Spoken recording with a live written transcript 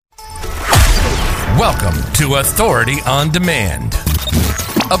Welcome to Authority on Demand,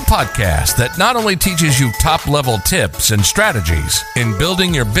 a podcast that not only teaches you top-level tips and strategies in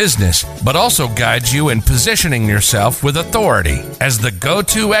building your business, but also guides you in positioning yourself with authority as the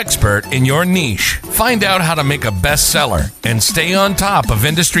go-to expert in your niche. Find out how to make a bestseller and stay on top of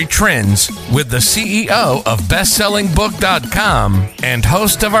industry trends with the CEO of BestsellingBook.com and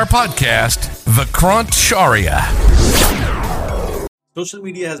host of our podcast, Vikrant Shaurya. Social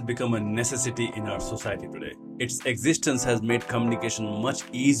media has become a necessity in our society today. Its existence has made communication much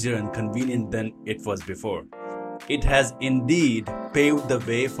easier and convenient than it was before. It has indeed paved the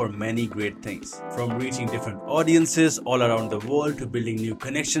way for many great things, from reaching different audiences all around the world to building new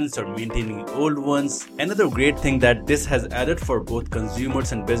connections or maintaining old ones. Another great thing that this has added for both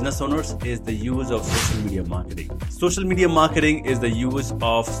consumers and business owners is the use of social media marketing. Social media marketing is the use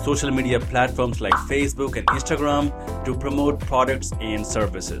of social media platforms like Facebook and Instagram to promote products and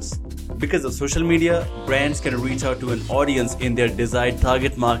services. Because of social media, brands can reach out to an audience in their desired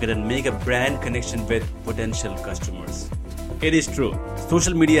target market and make a brand connection with potential customers. It is true,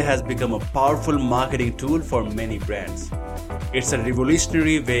 social media has become a powerful marketing tool for many brands. It's a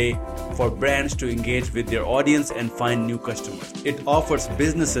revolutionary way for brands to engage with their audience and find new customers. It offers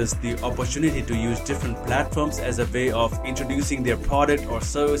businesses the opportunity to use different platforms as a way of introducing their product or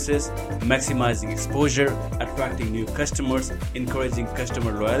services, maximizing exposure, attracting new customers, encouraging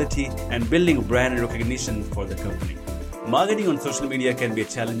customer loyalty, and building brand recognition for the company. Marketing on social media can be a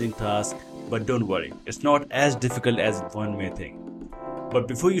challenging task, but don't worry, it's not as difficult as one may think. But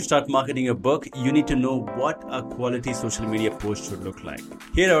before you start marketing your book, you need to know what a quality social media post should look like.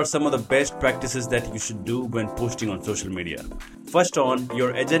 Here are some of the best practices that you should do when posting on social media. First on,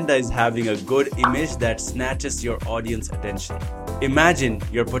 your agenda is having a good image that snatches your audience attention. Imagine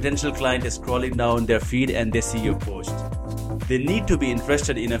your potential client is scrolling down their feed and they see your post. They need to be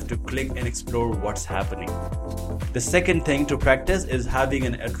interested enough to click and explore what's happening. The second thing to practice is having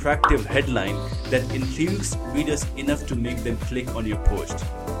an attractive headline that intrigues readers enough to make them click on your post.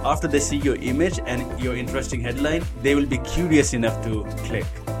 After they see your image and your interesting headline, they will be curious enough to click.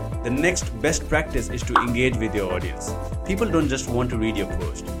 The next best practice is to engage with your audience. People don't just want to read your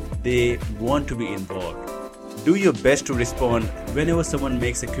post, they want to be involved. Do your best to respond whenever someone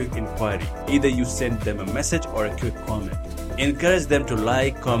makes a quick inquiry. Either you send them a message or a quick comment. Encourage them to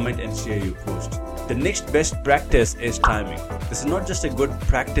like, comment, and share your post. The next best practice is timing. This is not just a good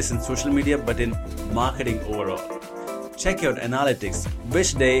practice in social media, but in marketing overall. Check your analytics,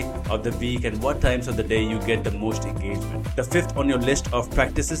 which day of the week and what times of the day you get the most engagement. The fifth on your list of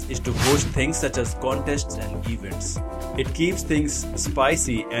practices is to host things such as contests and events. It keeps things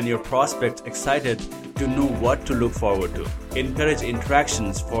spicy and your prospects excited to know what to look forward to. Encourage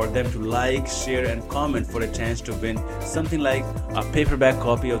interactions for them to like, share, and comment for a chance to win something like a paperback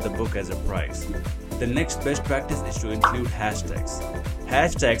copy of the book as a prize. The next best practice is to include hashtags.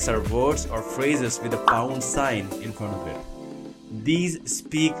 Hashtags are words or phrases with a pound sign in front of it. These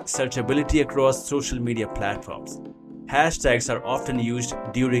speak searchability across social media platforms. Hashtags are often used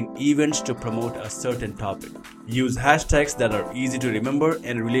during events to promote a certain topic. Use hashtags that are easy to remember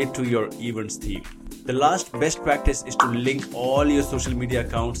and relate to your event's theme. The last best practice is to link all your social media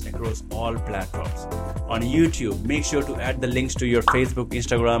accounts across all platforms. On YouTube, make sure to add the links to your Facebook,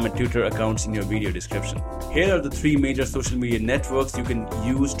 Instagram, and Twitter accounts in your video description. Here are the 3 major social media networks you can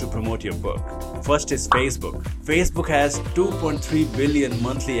use to promote your book. First is Facebook. Facebook has 2.3 billion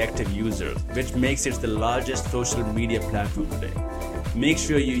monthly active users, which makes it the largest social media platform today. Make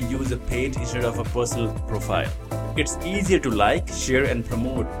sure you use a page instead of a personal profile. It's easier to like, share, and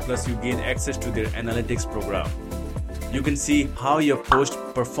promote, plus you gain access to their analytics program. You can see how your post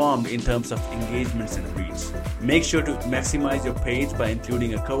performed in terms of engagements and reach. Make sure to maximize your page by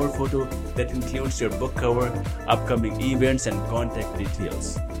including a cover photo that includes your book cover, upcoming events, and contact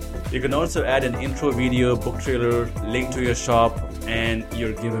details. You can also add an intro video, book trailer, link to your shop, and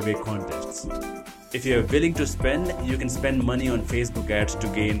your giveaway contests. If you're willing to spend, you can spend money on Facebook ads to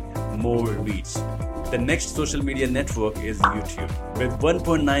gain more reach. The next social media network is YouTube. With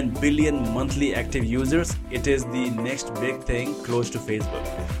 1.9 billion monthly active users, it is the next big thing close to Facebook.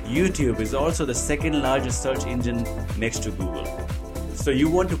 YouTube is also the second largest search engine next to Google. So you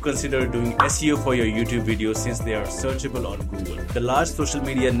want to consider doing SEO for your YouTube videos since they are searchable on Google. The large social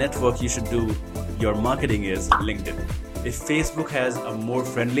media network you should do your marketing is LinkedIn. If Facebook has a more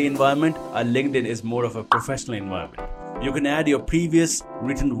friendly environment, LinkedIn is more of a professional environment. You can add your previous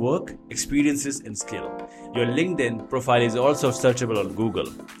written work, experiences, and skill. Your LinkedIn profile is also searchable on Google.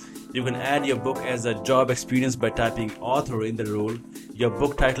 You can add your book as a job experience by typing author in the role, your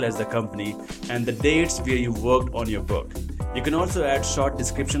book title as the company, and the dates where you worked on your book. You can also add short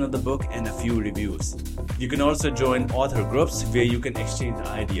description of the book and a few reviews. You can also join author groups where you can exchange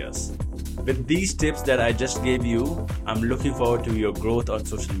ideas. With these tips that I just gave you, I'm looking forward to your growth on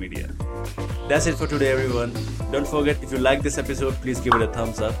social media. That's it for today, everyone. Don't forget, if you like this episode, please give it a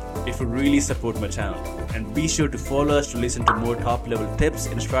thumbs up. It would really support my channel. And be sure to follow us to listen to more top-level tips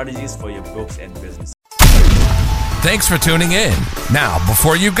and strategies for your books and business. Thanks for tuning in. Now,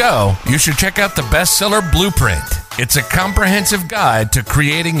 before you go, you should check out the Bestseller Blueprint. It's a comprehensive guide to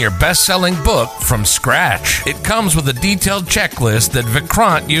creating your best-selling book from scratch. It comes with a detailed checklist that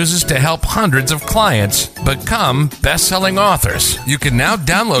Vikrant uses to help hundreds of clients become best-selling authors. You can now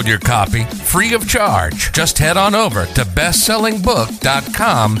download your copy free of charge. Just head on over to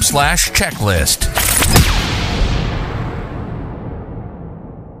bestsellingbook.com/checklist.